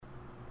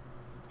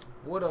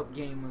What up,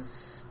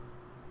 gamers?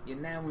 You're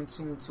now in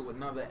tune to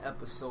another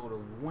episode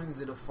of Winds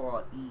of the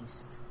Far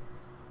East.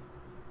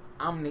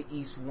 I'm the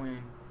East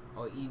Wind,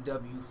 or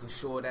EW for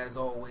short. As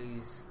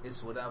always,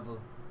 it's whatever.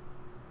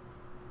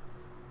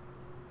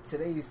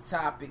 Today's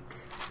topic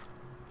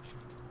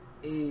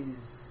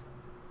is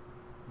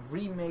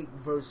remake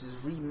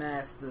versus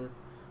remaster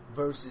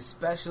versus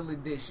special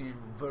edition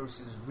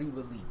versus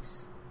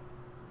re-release.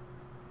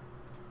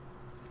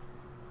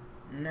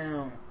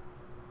 Now,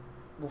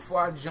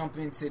 before I jump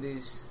into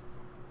this,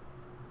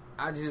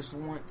 I just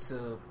want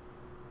to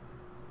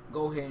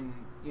go ahead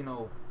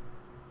and,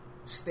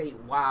 state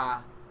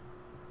why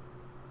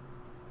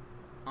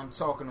I'm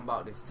talking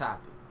about this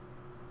topic.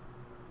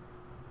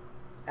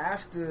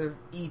 After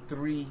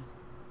E3,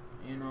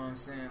 you know what I'm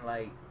saying,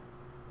 like,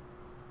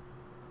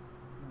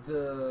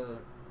 the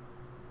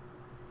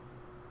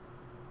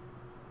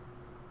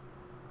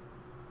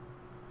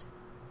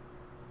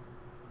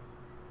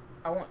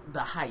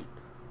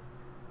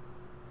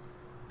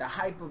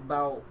hype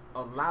about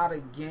a lot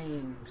of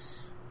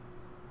games,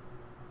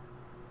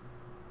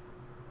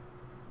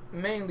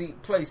 mainly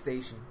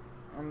PlayStation.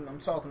 I'm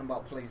talking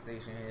about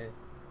PlayStation here.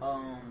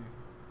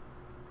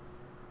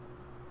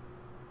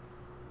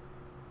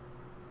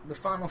 The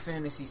Final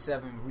Fantasy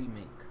VII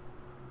Remake.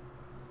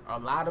 A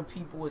lot of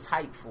people is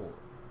hyped for it.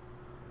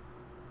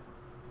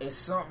 It's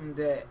something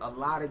that a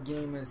lot of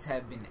gamers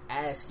have been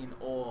asking,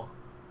 or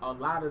a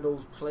lot of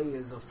those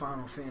players of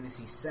Final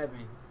Fantasy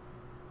VII,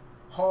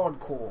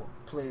 hardcore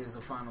players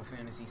of Final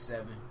Fantasy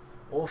VII,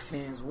 or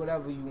fans,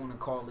 whatever you want to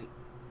call it,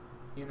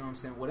 you know what I'm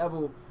saying,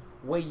 whatever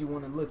way you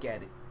want to look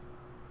at it,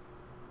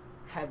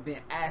 have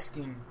been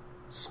asking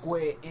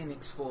Square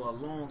Enix for a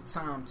long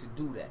time to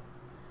do that.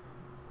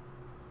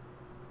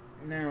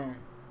 Now,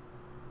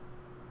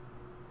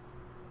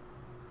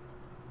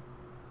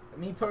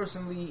 me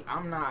personally,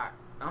 I'm not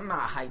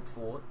hyped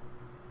for it.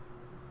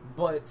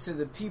 But to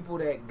the people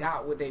that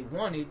got what they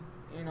wanted,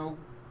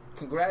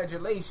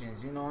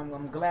 congratulations.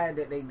 I'm glad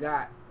that they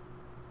got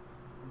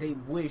they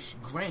wish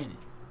granted,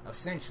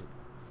 essentially.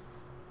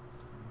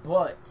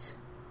 But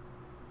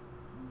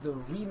the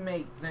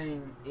remake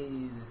thing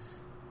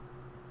is,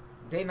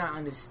 they not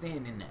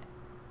understanding that.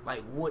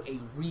 Like, what a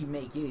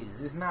remake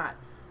is. It's not,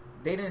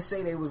 they didn't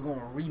say they was going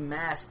to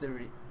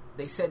remaster it.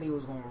 They said they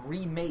was going to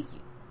remake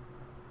it.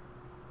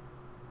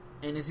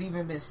 And it's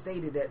even been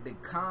stated that the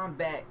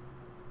combat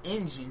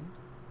engine,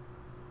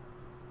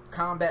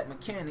 combat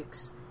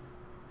mechanics,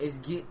 is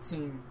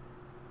getting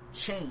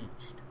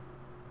changed.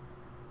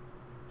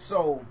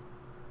 So,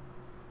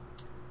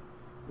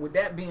 with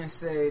that being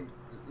said,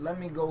 let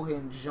me go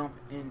ahead and jump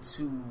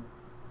into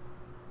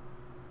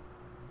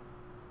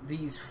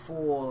these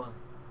 4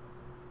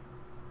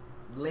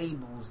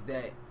 labels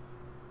that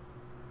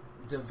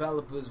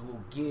developers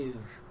will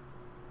give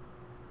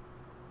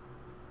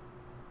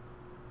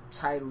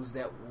titles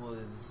that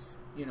was,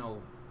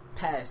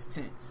 past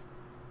tense,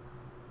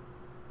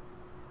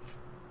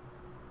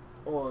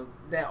 or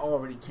that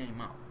already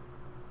came out.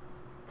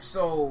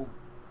 So,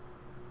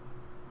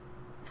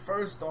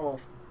 first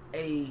off,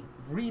 a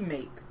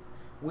remake,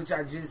 which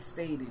I just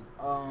stated,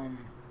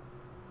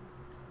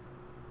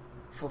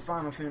 for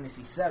Final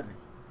Fantasy VII,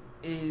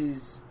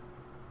 is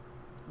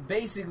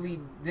basically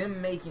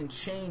them making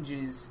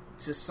changes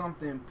to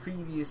something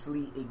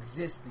previously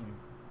existing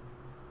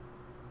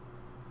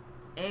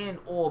and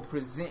or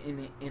presenting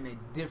it in a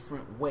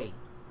different way.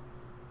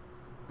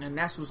 And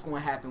that's what's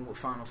going to happen with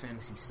Final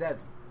Fantasy VII.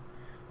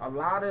 A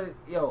lot of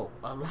y'all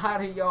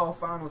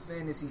Final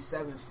Fantasy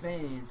VII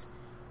fans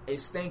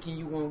is thinking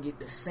you're going to get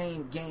the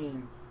same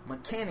game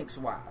mechanics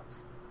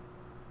wise.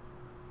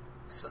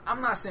 So, I'm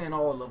not saying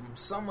all of them.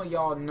 Some of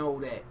y'all know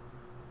that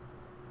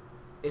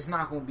it's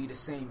not going to be the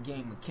same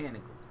game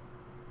mechanically.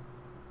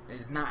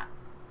 It's not.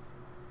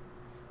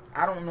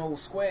 I don't know.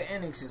 Square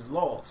Enix is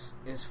lost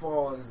as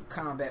far as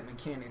combat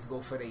mechanics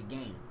go for their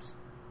games.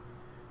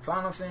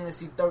 Final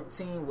Fantasy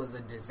 13 was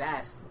a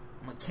disaster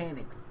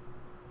mechanically.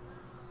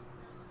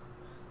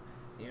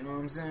 You know what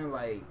I'm saying?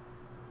 Like,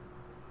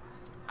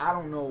 I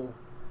don't know.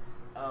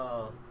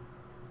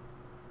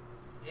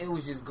 It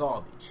was just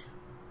garbage.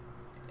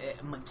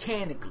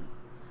 Mechanically.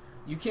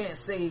 You can't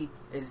say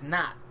it's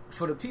not.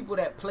 For the people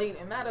that played,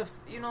 and matter of,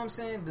 you know what I'm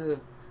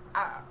saying?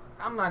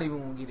 I'm not even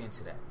going to get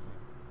into that.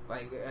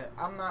 Like,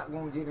 I'm not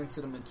going to get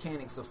into the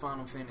mechanics of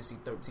Final Fantasy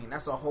 13.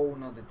 That's a whole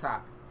nother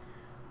topic.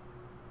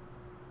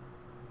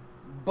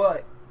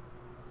 But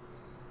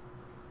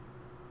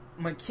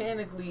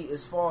mechanically,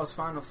 as far as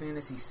Final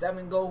Fantasy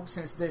 7 goes,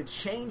 since they're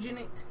changing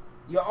it,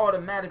 you're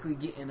automatically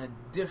getting a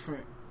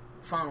different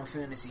Final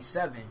Fantasy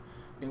 7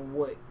 than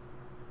what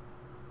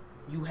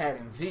you had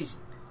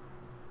envisioned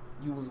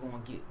you was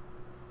going to get.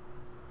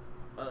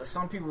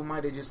 Some people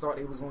might have just thought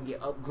they was going to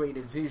get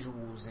upgraded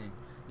visuals and,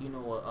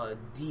 a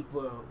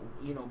deeper,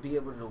 be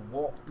able to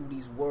walk through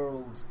these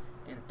worlds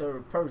in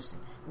third person,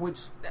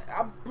 which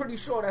I'm pretty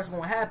sure that's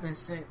going to happen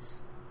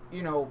since,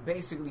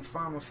 basically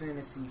Final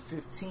Fantasy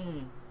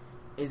 15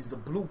 is the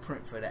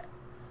blueprint for that.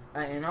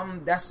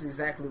 And that's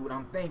exactly what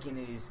I'm thinking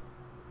is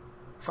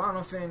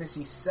Final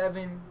Fantasy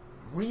 7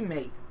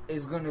 Remake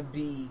is going to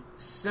be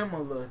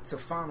similar to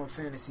Final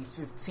Fantasy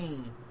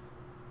 15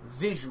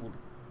 visually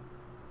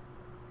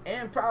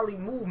and probably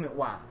movement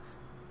wise.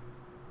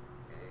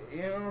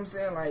 You know what I'm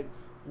saying? Like,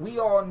 we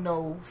all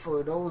know,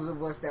 for those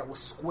of us that were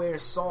Square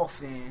Soft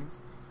fans,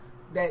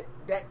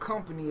 that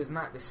company is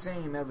not the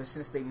same ever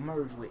since they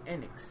merged with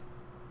Enix.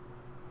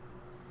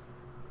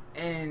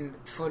 And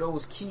for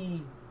those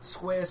key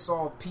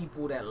Squaresoft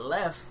people that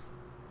left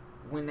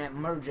when that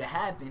merger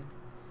happened,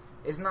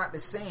 it's not the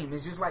same.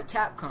 It's just like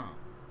Capcom.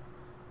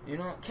 You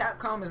know,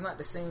 Capcom is not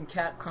the same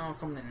Capcom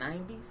from the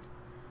 90s,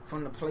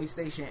 from the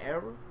PlayStation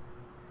era.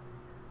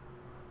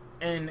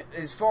 And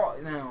as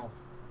far now,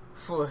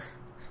 for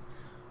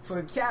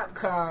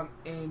Capcom,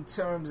 in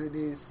terms of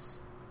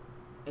this,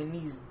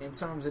 in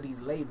terms of these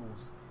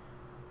labels,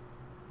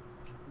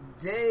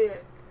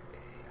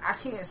 I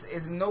can't say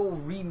it's no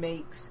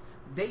remakes.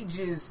 They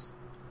just,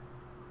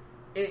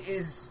 it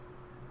is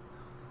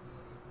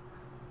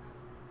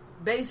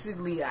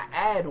basically an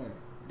add-on.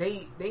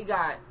 They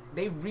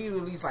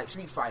re-released like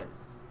Street Fighter.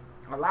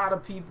 A lot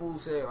of people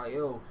say like,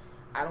 yo,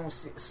 I don't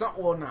see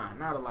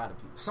not a lot of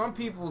people. Some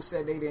people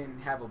said they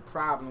didn't have a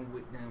problem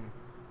with them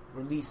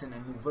releasing a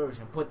new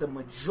version, but the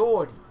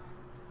majority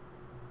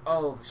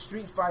of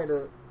Street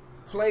Fighter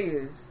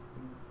players,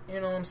 you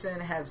know what I'm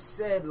saying, have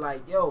said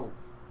like, yo,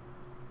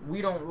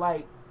 we don't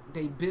like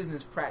they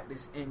business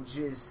practice, and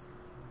just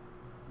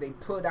they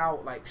put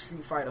out like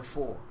Street Fighter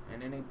 4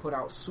 and then they put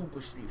out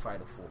Super Street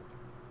Fighter 4,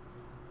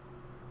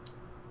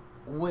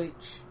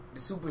 which the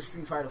Super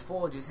Street Fighter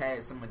 4 just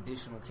had some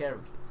additional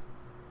characters.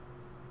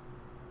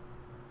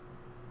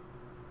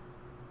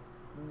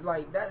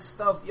 Like, that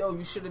stuff, yo,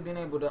 you should have been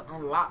able to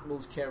unlock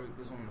those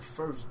characters on the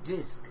first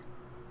disc.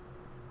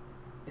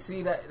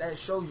 See, that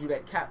shows you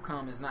that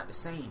Capcom is not the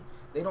same.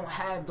 They don't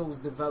have those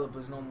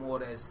developers no more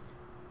that's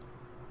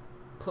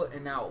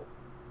putting out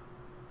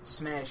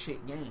smash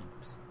hit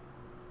games.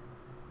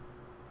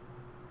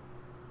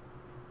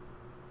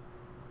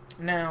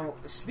 Now,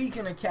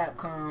 speaking of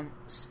Capcom,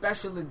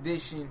 Special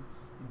Edition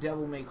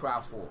Devil May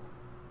Cry 4.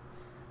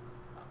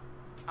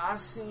 I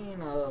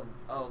seen a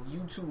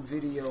YouTube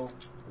video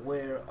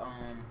where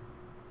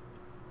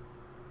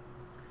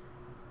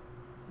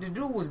the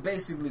dude was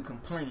basically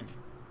complaining.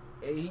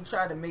 He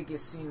tried to make it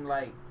seem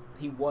like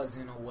he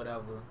wasn't or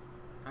whatever.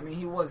 I mean,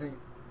 he wasn't,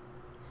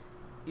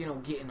 you know,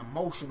 getting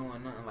emotional or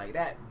nothing like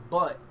that,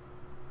 but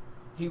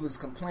he was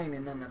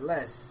complaining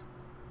nonetheless.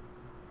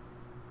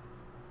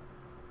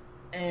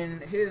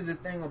 And here's the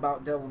thing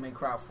about Devil May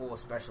Cry 4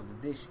 Special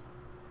Edition.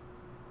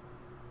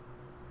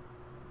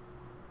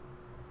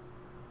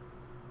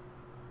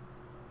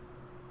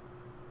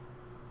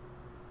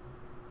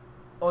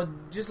 Or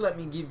just let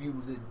me give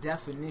you the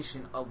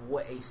definition of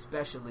what a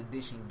Special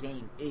Edition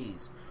game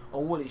is,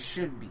 or what it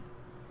should be.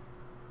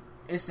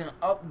 It's an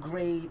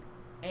upgrade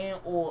and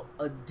or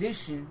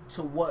addition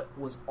to what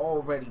was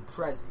already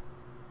present.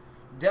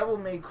 Devil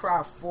May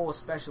Cry 4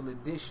 Special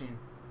Edition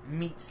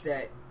meets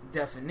that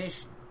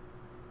definition.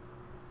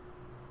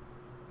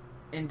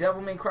 In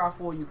Devil May Cry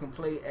 4, you can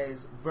play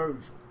as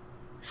Virgil,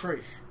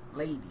 Trish,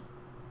 Lady.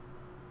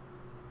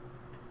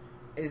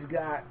 It's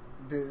got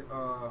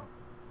the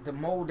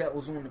mode that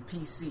was on the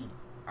PC,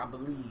 I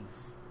believe.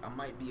 I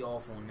might be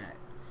off on that.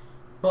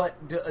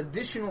 But the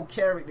additional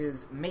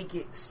characters make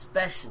it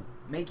special.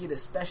 Make it a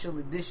special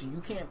edition.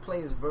 You can't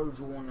play as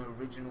Virgil on the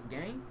original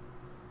game.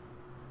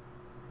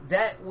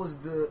 That's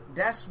what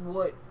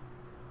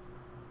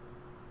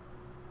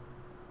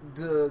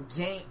the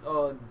game,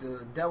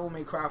 the Devil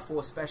May Cry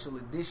 4 Special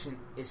Edition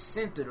is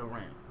centered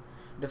around.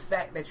 The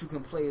fact that you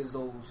can play as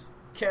those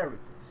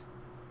characters.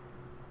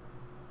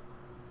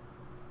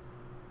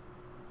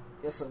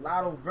 There's a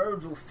lot of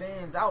Virgil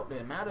fans out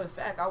there. Matter of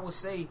fact, I would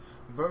say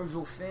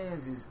Virgil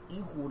fans is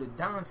equal to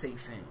Dante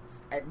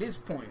fans at this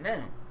point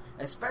now.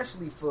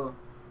 Especially for,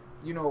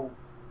 you know,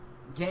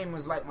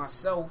 gamers like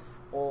myself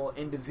or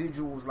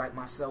individuals like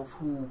myself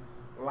who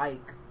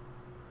like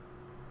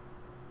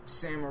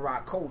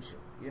samurai culture.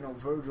 You know,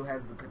 Virgil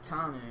has the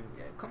katana and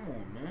yeah, come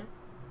on, man.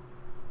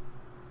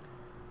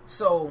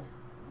 So,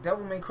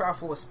 Devil May Cry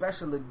 4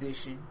 Special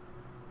Edition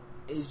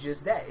is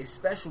just that. It's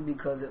special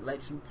because it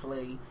lets you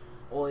play,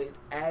 or it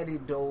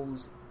added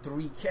those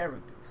 3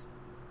 characters.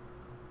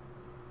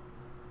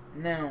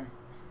 Now,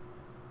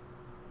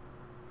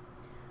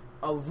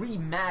 a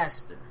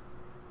remaster,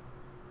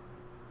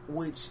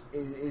 which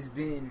has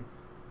been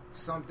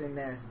something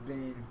that's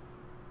been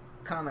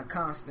kind of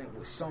constant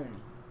with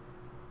Sony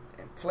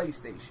and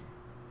PlayStation.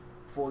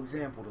 For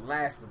example, The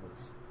Last of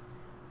Us.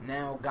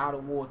 Now, God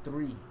of War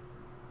 3.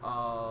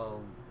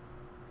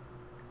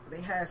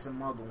 They had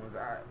some other ones.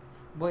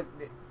 But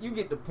you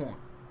get the point.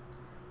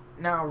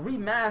 Now,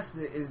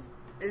 remaster is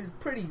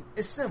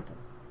simple.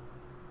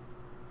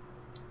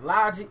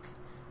 Logic,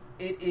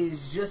 it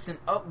is just an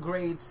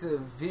upgrade to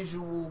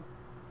visual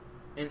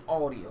and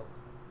audio.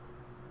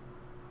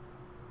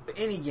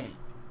 Any game.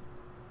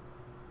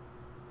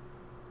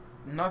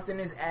 Nothing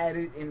is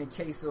added in the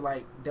case of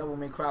like Devil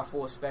May Cry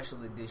 4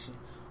 Special Edition.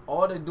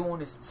 All they're doing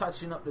is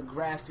touching up the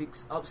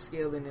graphics,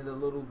 upscaling it a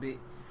little bit,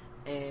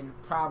 and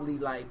probably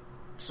like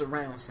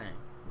surround sound,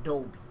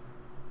 Dolby.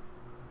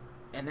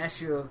 And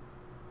that's your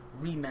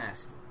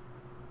remaster.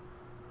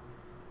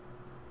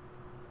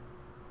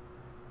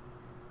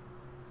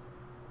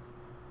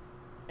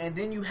 And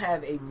then you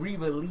have a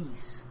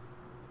re-release.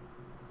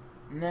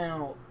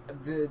 Now,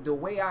 the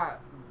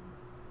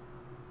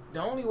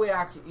only way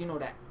I can,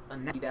 that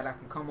analogy that I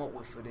can come up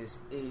with for this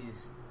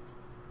is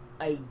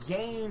a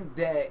game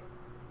that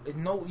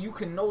you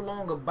can no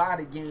longer buy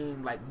the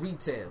game like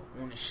retail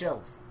on the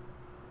shelf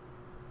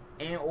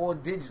and or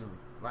digitally.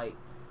 Like,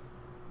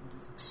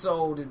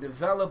 so the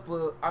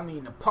developer,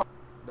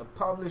 the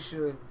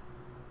publisher,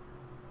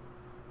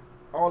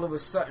 all of a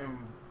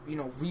sudden,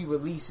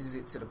 re-releases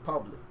it to the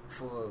public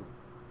for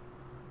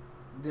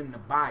them to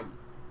buy it.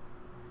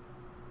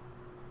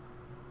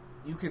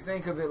 You could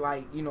think of it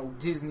like,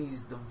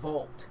 Disney's The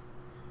Vault,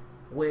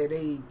 where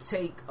they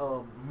take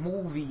a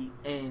movie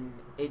and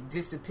it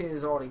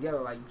disappears altogether.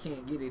 Like, you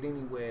can't get it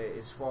anywhere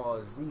as far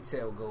as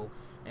retail go.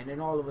 And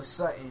then all of a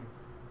sudden,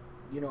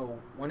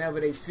 whenever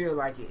they feel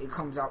like it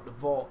comes out the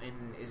vault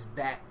and is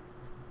back.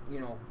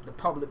 The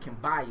public can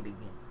buy it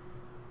again.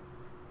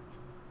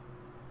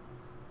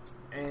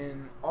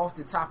 And off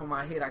the top of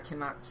my head, I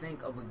cannot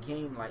think of a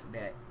game like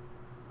that.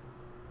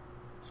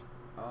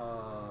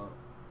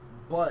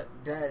 But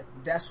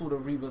that's what a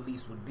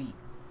re-release would be.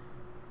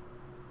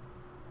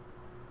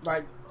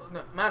 Like,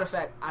 matter of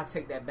fact, I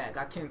take that back.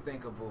 I can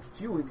think of a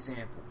few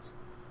examples.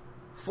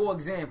 For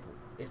example,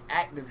 if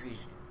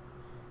Activision,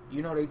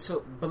 they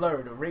took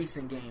Blur, the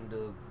racing game,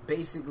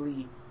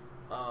 basically,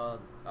 a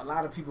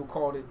lot of people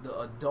called it the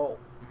adult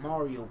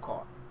Mario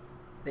Kart.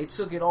 They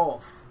took it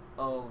off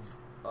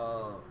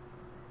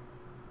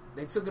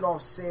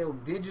sale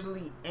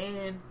digitally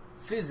and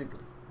physically.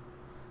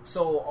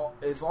 So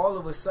if all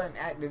of a sudden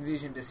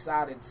Activision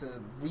decided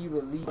to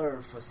re-release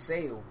Blur for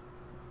sale,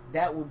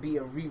 that would be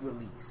a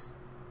re-release.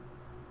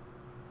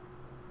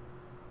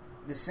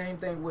 The same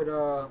thing with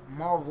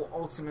Marvel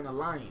Ultimate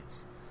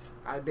Alliance.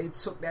 They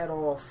took that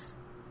off.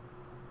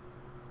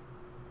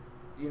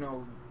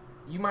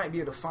 You might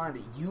be able to find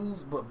it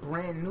used, but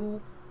brand new,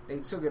 they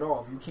took it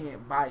off. You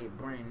can't buy it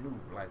brand new,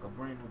 like a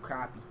brand new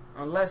copy.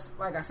 Unless,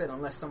 like I said,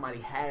 unless somebody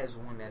has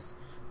one that's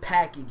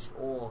packaged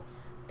or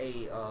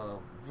a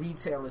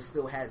retailer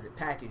still has it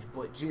packaged.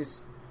 But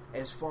just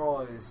as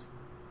far as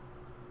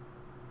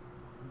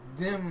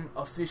them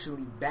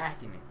officially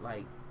backing it,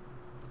 like,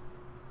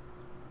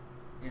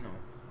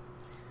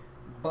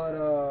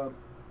 but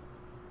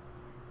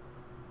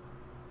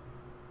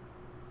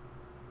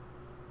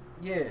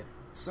yeah,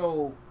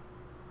 so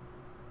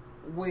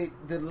with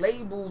the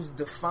labels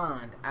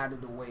defined out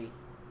of the way,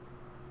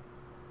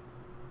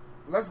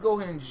 let's go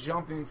ahead and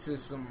jump into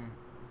some.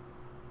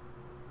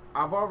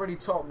 I've already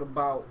talked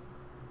about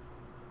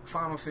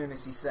Final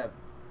Fantasy VII.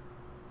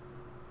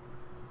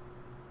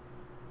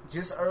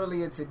 Just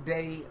earlier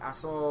today, I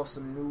saw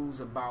some news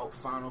about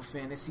Final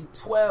Fantasy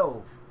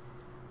XII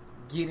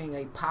getting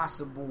a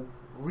possible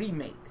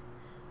remake.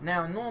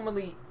 Now,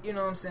 normally,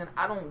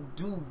 I don't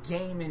do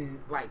gaming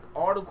like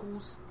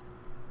articles,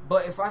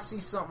 but if I see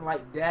something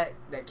like that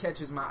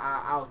catches my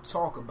eye, I'll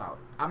talk about it.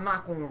 I'm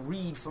not going to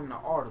read from the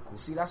article.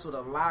 See, that's what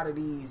a lot of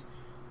these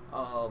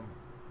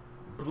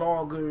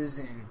bloggers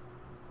and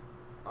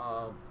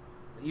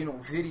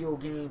video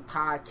game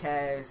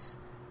podcasts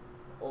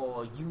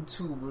or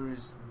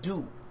YouTubers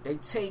do. They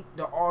take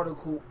the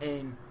article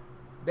and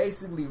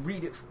basically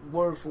read it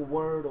word for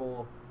word,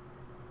 or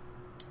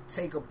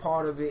take a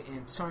part of it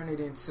and turn it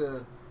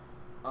into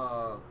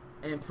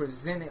and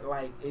present it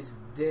like it's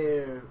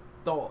their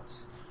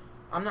thoughts.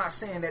 I'm not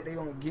saying that they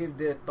don't give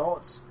their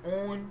thoughts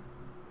on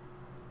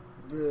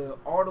the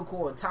article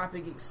or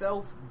topic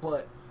itself,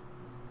 but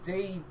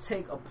they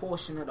take a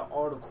portion of the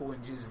article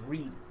and just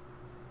read it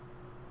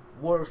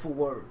word for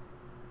word.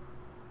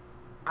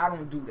 I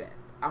don't do that.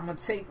 I'm gonna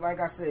take, like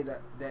I said,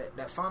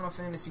 that Final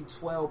Fantasy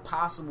XII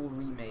possible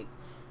remake.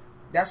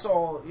 That's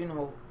all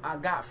I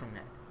got from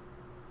that.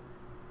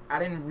 I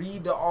didn't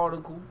read the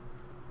article.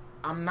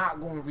 I'm not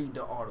gonna read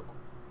the article.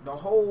 My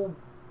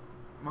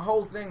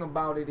whole thing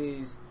about it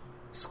is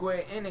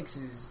Square Enix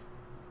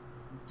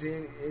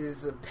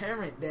is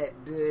apparent that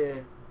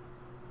they're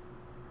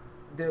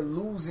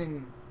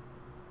losing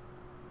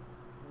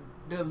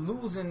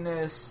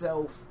their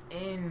self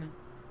in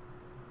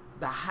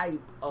the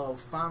hype of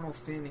Final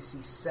Fantasy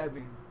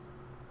VII.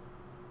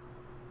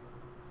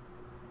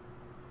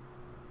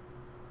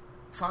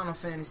 Final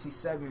Fantasy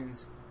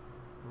VII's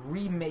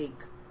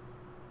remake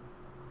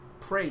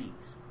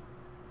praise,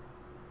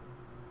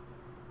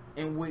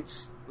 in which,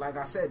 like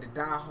I said, the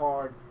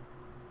diehard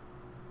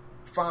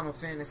Final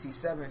Fantasy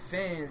VII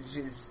fans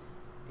just,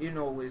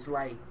 is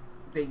like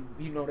they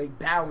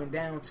bowing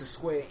down to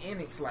Square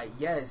Enix, like,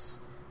 yes,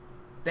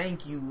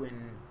 thank you,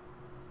 and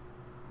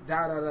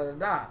da da da da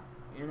da.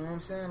 You know what I'm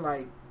saying?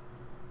 Like,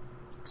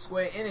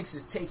 Square Enix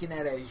is taking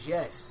that as,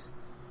 yes,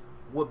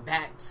 we're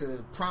back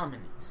to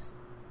prominence,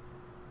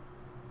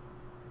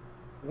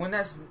 when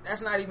that's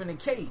not even the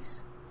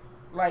case.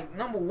 Like,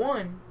 number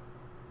one,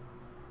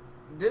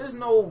 there's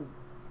no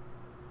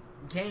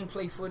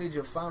gameplay footage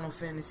of Final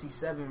Fantasy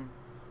VII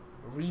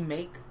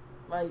Remake,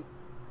 like,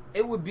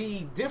 it would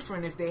be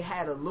different if they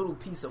had a little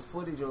piece of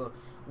footage or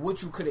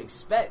what you could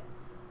expect.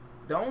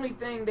 The only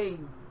thing they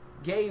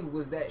gave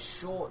was that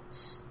short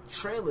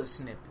trailer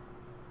snippet.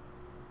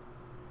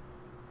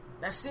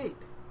 That's it.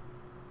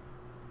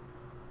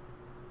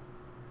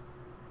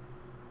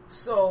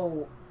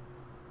 So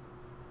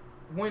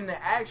when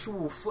the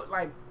actual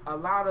like a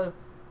lot of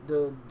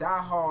the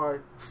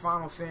diehard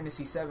Final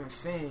Fantasy VII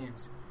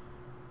fans,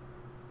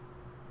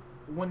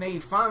 when they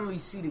finally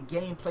see the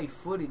gameplay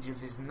footage,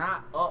 if it's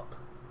not up,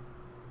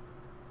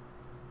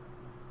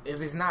 if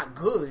it's not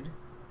good,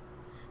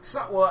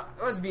 well,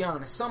 let's be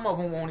honest, some of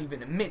them won't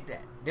even admit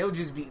that. They'll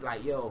just be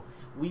like, yo,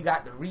 we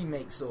got the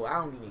remake, so I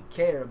don't even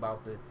care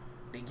about the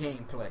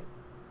gameplay.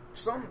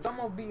 Some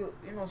will be, you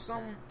know,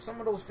 some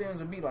of those fans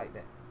will be like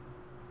that.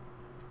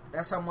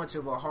 That's how much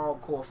of a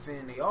hardcore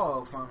fan they are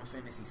of Final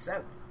Fantasy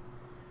VII.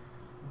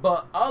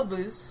 But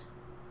others,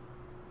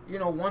 you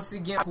know, once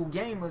again, cool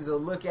gamers will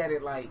look at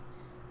it like,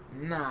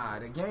 nah,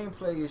 the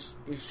gameplay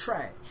is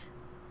trash.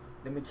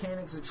 The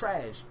mechanics are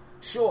trash.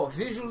 Sure,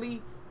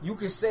 visually, you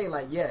could say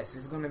like, yes,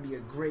 it's going to be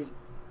a great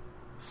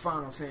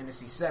Final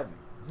Fantasy VII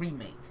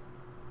remake.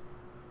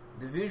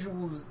 The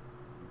visuals,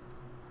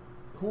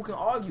 who can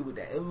argue with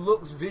that? It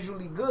looks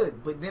visually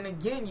good. But then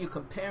again, you're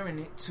comparing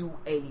it to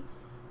a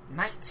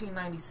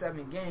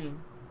 1997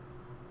 game,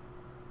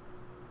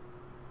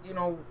 you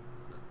know,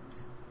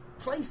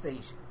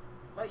 PlayStation.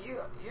 Like,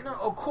 you know,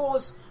 of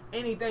course,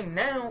 anything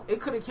now,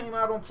 it could have came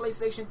out on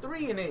PlayStation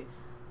 3 and it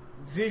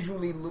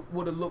visually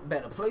would have looked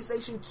better.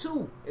 PlayStation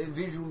 2, it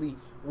visually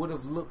would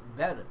have looked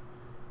better.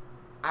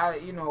 I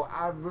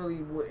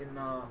really wouldn't,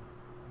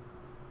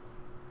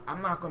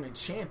 I'm not going to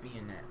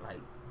champion that.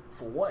 Like,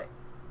 for what?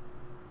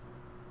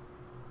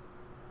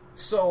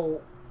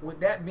 So, with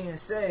that being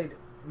said,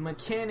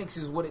 mechanics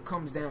is what it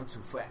comes down to.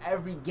 For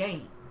every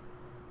game,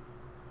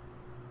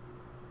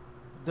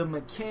 the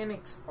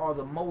mechanics are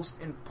the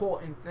most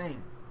important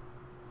thing.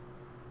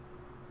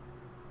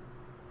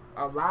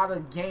 A lot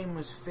of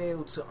gamers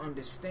fail to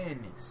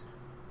understand this.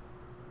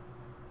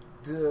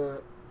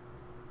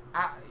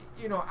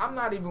 I'm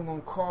not even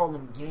gonna call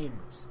them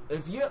gamers.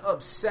 If you're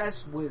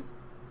obsessed with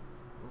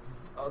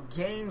a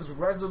game's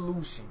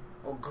resolution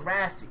or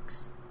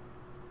graphics,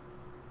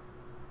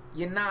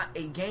 you're not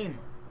a gamer.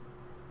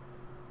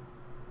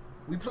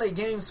 We play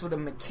games for the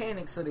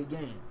mechanics of the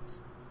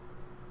games.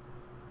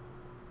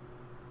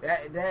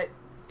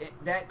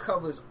 That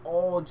covers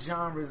all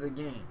genres of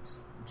games.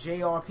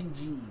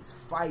 JRPGs,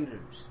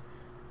 fighters,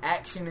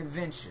 action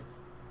adventure,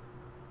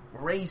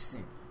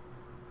 racing.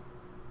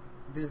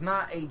 There's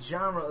not a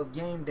genre of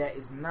game that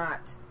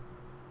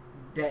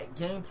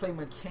gameplay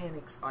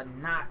mechanics are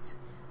not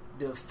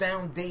the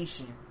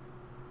foundation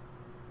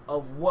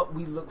of what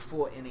we look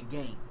for in a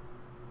game.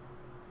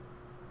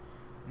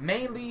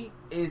 Mainly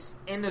is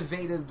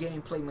innovative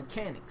gameplay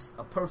mechanics.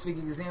 A perfect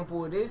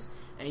example of this,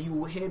 and you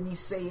will hear me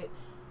say it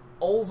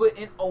over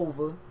and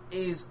over,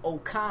 is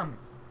Okami.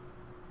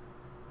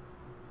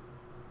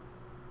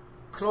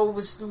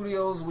 Clover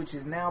Studios, which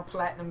is now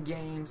Platinum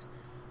Games,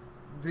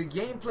 the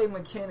gameplay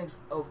mechanics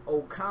of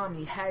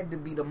Okami had to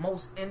be the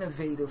most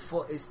innovative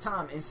for its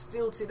time. And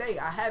still today,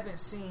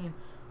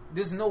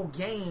 there's no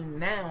game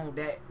now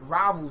that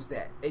rivals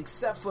that,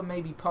 except for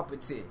maybe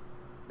Puppeteer.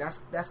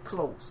 That's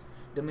close.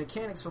 The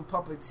mechanics for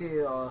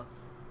Puppeteer are,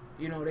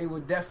 they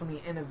were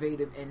definitely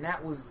innovative, and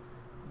that was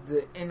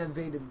the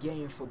innovative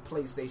game for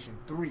PlayStation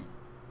 3.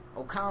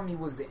 Okami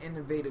was the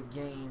innovative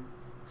game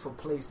for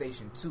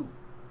PlayStation 2.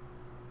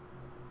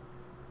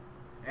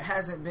 There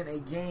hasn't been a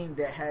game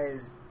that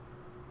has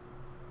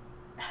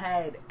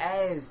had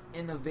as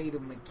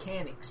innovative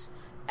mechanics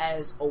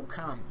as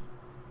Okami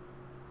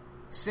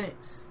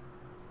since.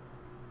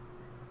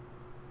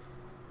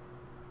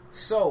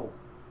 So,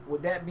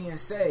 with that being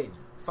said,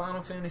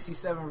 Final Fantasy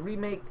VII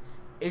Remake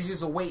is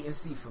just a wait and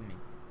see for me.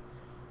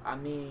 I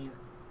mean,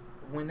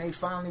 when they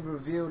finally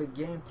reveal the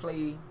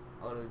gameplay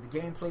or the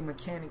gameplay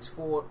mechanics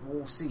for it,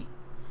 we'll see.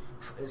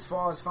 As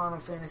far as Final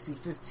Fantasy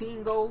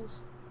 15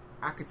 goes,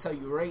 I can tell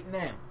you right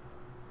now,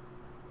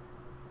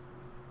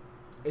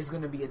 it's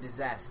going to be a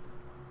disaster.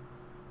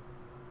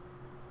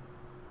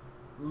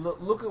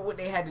 Look at what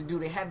they had to do.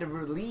 They had to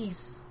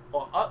release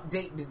or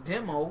update the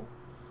demo,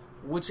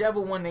 whichever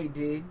one they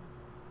did,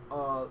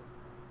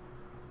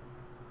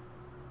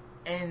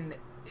 and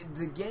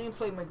the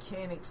gameplay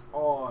mechanics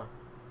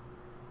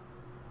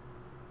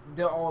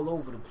they're all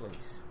over the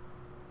place.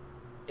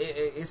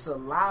 It's a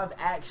live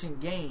action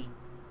game,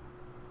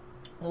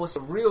 or it's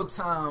a real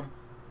time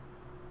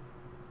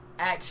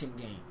action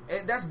game.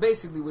 That's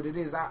basically what it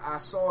is. I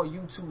saw a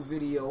YouTube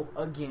video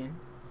again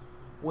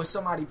where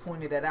somebody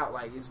pointed that out,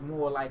 like it's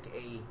more like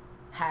a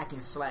hack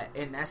and slash,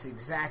 and that's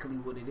exactly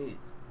what it is.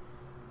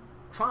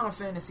 Final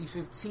Fantasy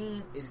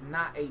 15 is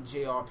not a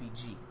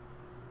JRPG.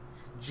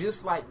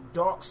 Just like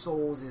Dark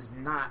Souls is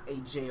not a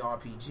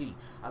JRPG.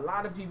 A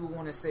lot of people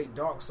want to say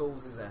Dark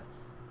Souls is an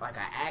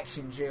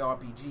action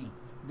JRPG.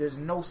 There's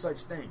no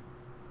such thing.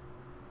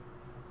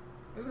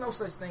 There's no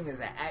such thing as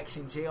an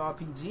action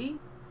JRPG.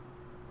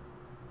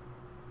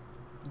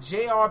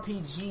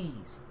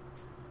 JRPGs,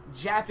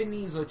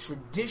 Japanese or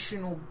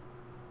traditional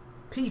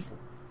people.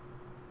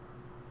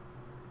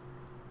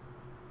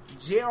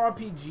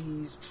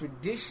 JRPGs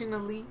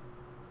traditionally,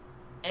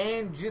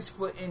 and just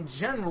for in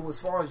general, as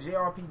far as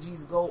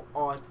JRPGs go,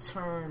 are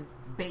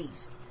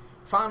turn-based.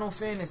 Final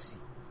Fantasy,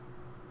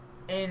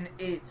 and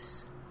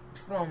it's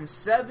from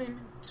 7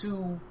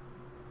 to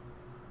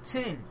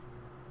 10,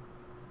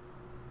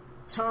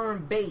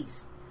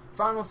 turn-based.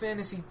 Final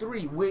Fantasy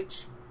 3,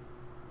 which,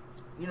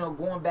 you know,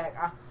 going back,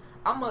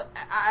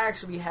 I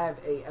actually have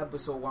a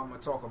episode where I'm gonna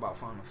talk about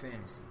Final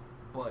Fantasy,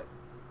 but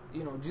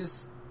you know,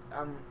 just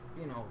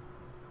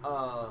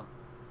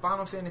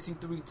Final Fantasy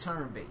 3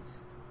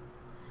 turn-based.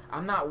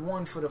 I'm not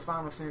one for the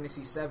Final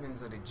Fantasy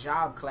 7s or the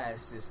job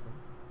class system,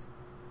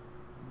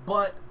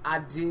 but I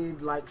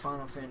did like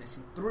Final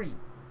Fantasy 3.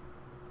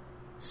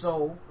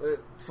 So,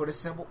 for the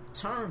simple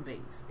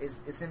turn-based,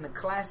 it's in the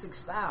classic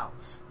style.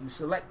 You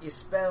select your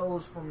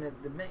spells from the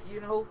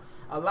you know,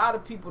 a lot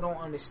of people don't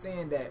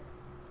understand that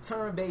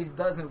turn-based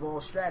does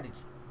involve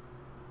strategy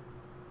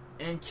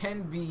and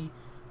can be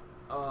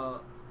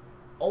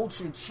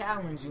ultra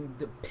challenging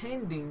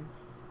depending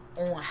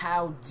on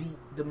how deep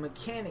the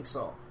mechanics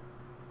are,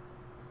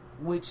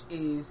 which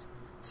is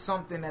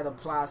something that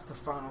applies to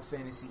Final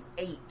Fantasy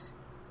 8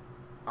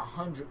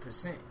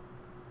 100%.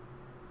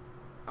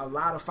 A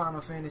lot of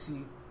Final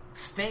Fantasy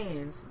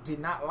fans did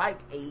not like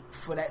 8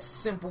 for that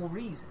simple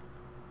reason.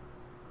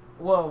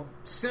 Well,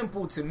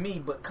 simple to me,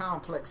 but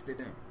complex to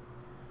them.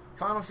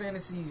 Final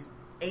Fantasy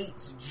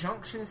 8's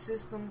junction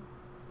system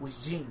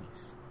was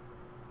genius.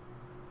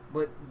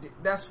 But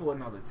that's for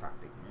another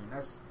topic, man.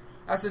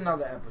 That's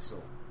another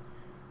episode.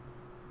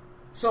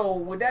 So,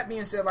 with that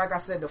being said, like I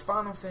said, the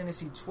Final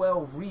Fantasy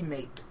 12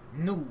 remake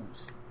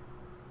news.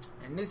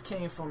 And this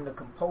came from the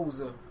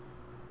composer.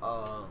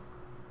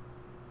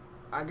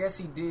 I guess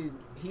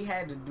he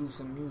had to do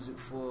some music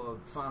for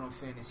Final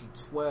Fantasy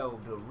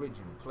 12, the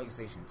original,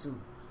 PlayStation 2.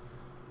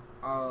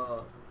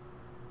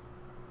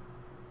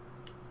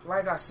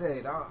 Like I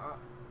said,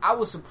 I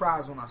was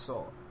surprised when I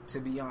saw it, to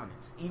be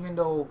honest. Even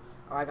though,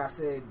 like I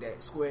said,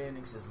 that Square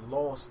Enix is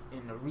lost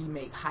in the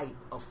remake hype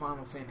of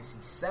Final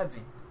Fantasy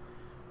 7,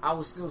 I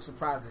was still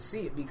surprised to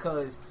see it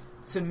because,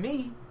 to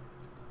me,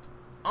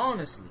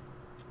 honestly,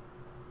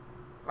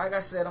 like I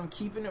said, I'm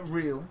keeping it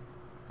real.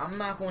 I'm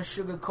not going to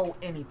sugarcoat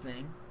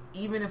anything.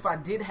 Even if I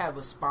did have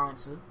a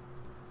sponsor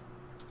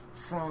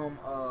from,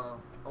 I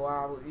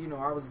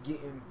was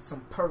getting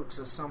some perks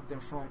or something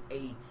from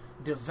a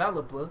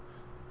developer,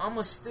 I'm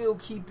going to still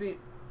keep it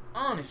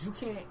honest. You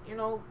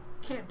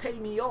can't pay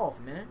me off,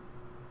 man.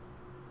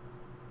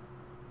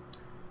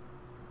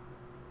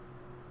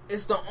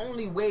 It's the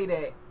only way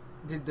that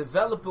the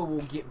developer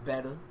will get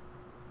better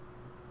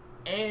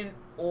and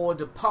or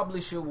the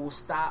publisher will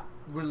stop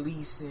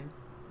releasing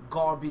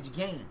garbage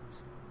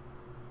games.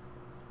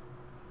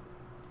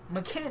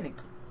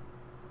 Mechanically.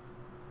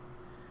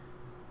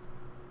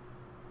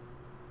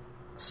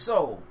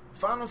 So,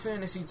 Final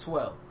Fantasy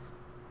 12.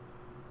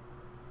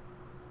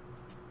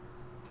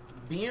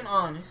 Being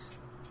honest,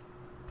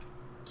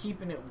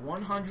 keeping it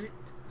 100,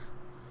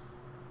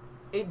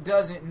 it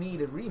doesn't need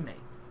a remake.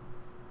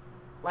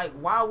 Like,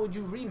 why would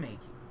you remake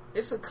it?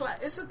 It's a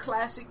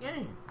classic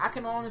game. I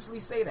can honestly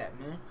say that,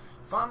 man.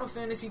 Final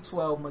Fantasy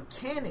 12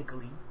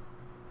 mechanically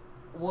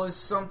was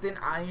something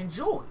I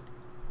enjoyed.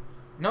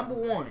 Number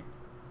one,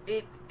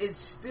 it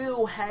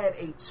still had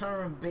a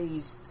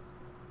turn-based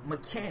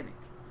mechanic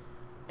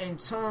in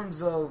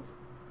terms of,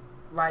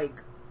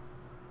 like,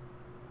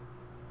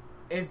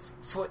 if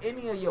for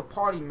any of your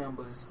party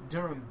members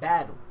during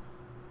battle,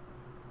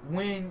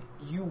 when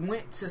you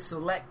went to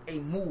select a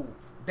move,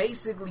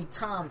 basically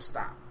time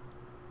stop.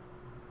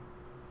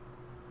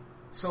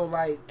 So,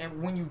 like,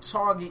 and when you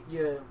target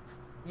your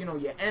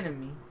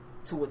enemy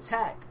to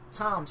attack,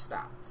 time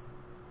stops.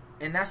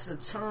 And that's a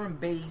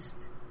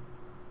turn-based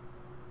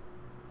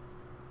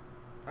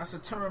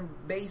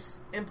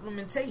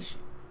implementation.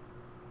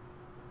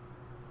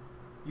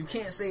 You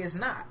can't say it's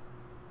not.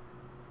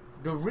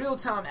 The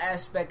real-time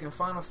aspect in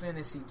Final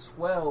Fantasy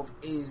 12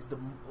 is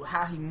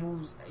how he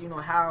moves,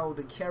 how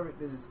the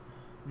characters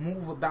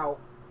move about,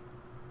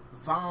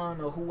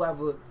 Vaughn or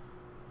whoever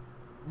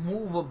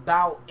move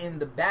about in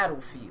the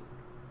battlefield.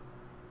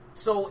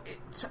 So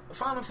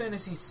Final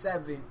Fantasy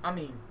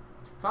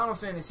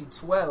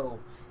 12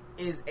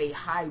 is a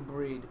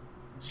hybrid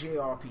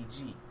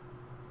JRPG.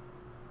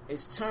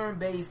 It's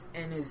turn-based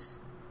and is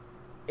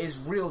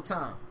real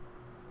time.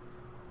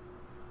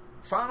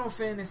 Final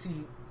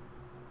Fantasy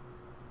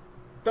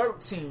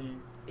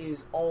 13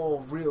 is all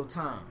real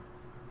time.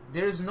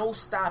 There's no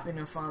stopping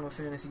in Final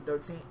Fantasy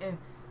 13, and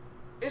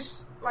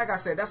it's like I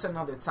said, that's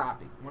another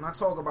topic. When I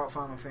talk about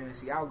Final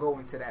Fantasy, I'll go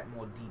into that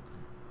more deeply.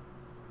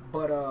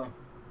 But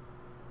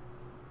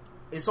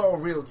it's all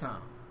real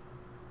time.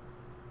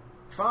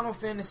 Final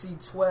Fantasy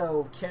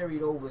 12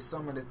 carried over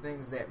some of the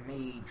things that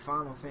made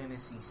Final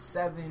Fantasy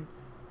 7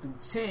 through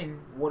 10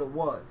 what it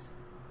was.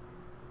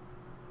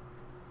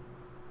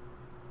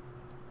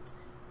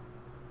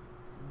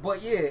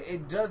 But yeah,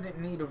 it doesn't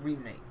need a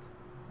remake.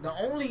 The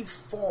only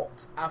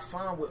fault I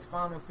found with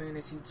Final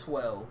Fantasy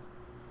 12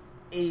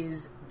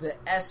 is the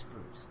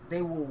espers.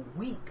 They were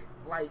weak.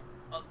 Like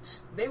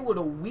they were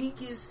the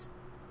weakest.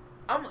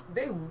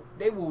 They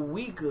were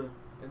weaker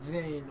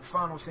than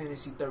Final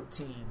Fantasy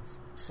 13's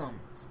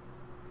summons,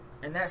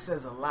 and that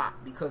says a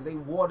lot because they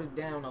watered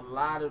down a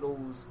lot of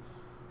those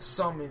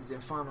summons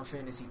in Final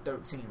Fantasy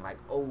 13, like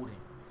Odin,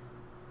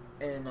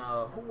 and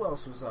who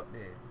else was up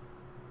there?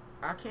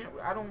 I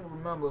don't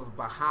remember if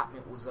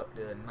Bahamut was up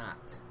there or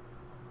not.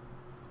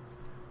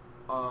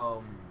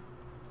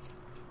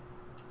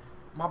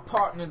 My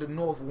partner, the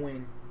North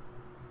Wind,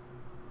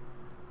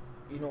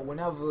 you know,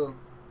 whenever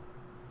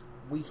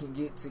we can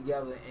get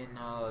together and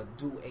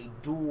do a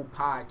dual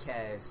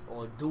podcast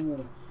or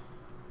dual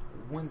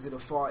Winds of the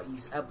Far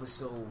East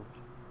episode,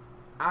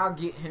 I'll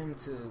get him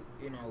to,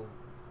 you know,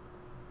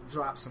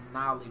 drop some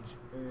knowledge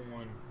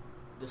on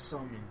the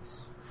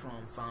summons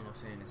from Final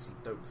Fantasy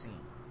 13,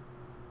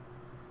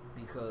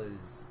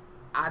 because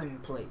I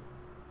didn't play.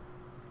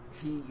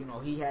 He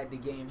had the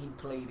game, he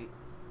played it,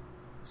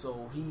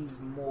 so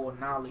he's more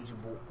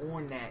knowledgeable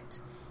on that.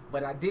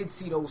 But I did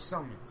see those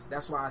summons.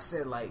 That's why I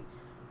said, like,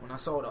 when I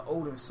saw the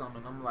Odin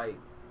summon, I'm like,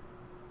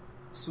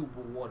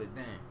 super watered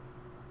down.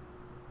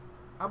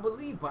 I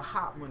believe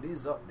Bahamut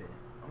is up there.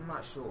 I'm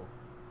not sure.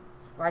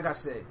 Like I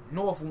said,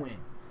 North Wind.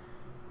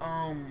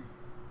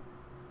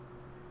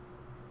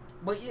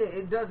 But yeah,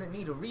 it doesn't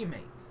need a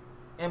remake.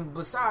 And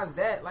besides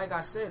that, like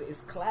I said, it's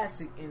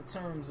classic in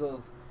terms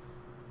of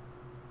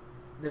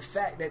the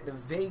fact that the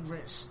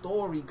Vagrant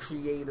story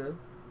creator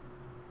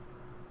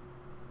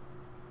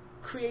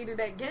created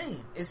that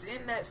game. It's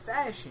in that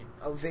fashion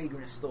of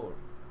Vagrant story.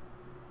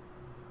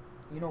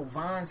 You know,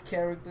 Vaughn's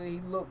character, he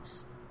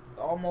looks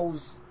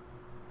almost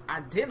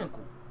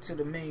identical to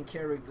the main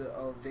character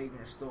of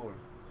Vagrant story,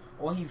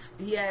 or he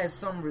has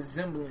some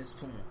resemblance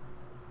to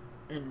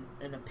him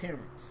in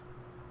appearance.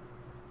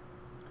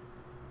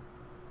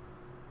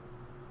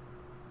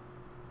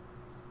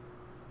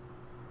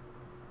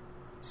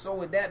 So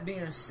with that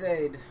being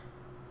said,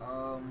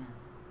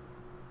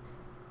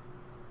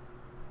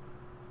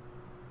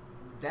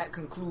 that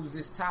concludes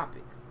this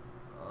topic.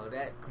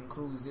 That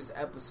concludes this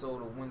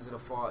episode of Winds of the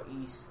Far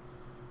East.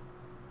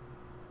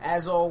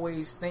 As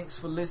always, thanks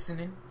for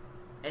listening,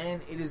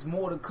 and it is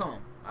more to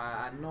come.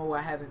 I know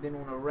I haven't been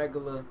on a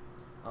regular,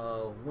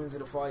 Winds of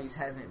the Far East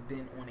hasn't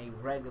been on a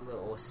regular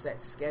or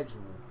set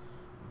schedule,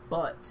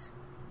 but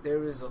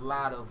there is a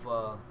lot of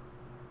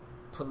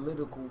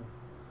political,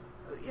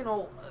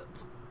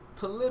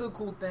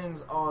 political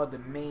things are the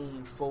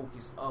main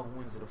focus of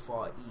Winds of the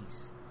Far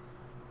East.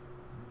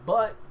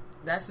 But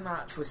that's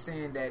not for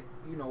saying that,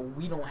 you know,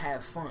 we don't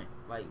have fun.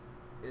 Like,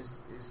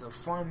 it's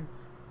fun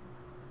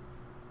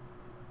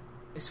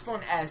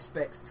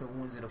aspects to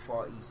Winds of the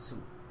Far East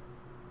too.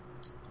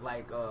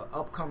 Like,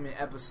 upcoming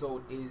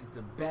episode is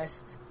the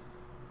best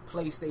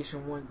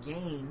PlayStation 1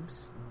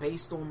 games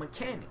based on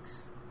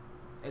mechanics.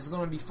 It's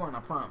gonna be fun,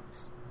 I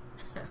promise.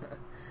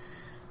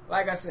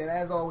 Like I said,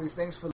 as always, thanks for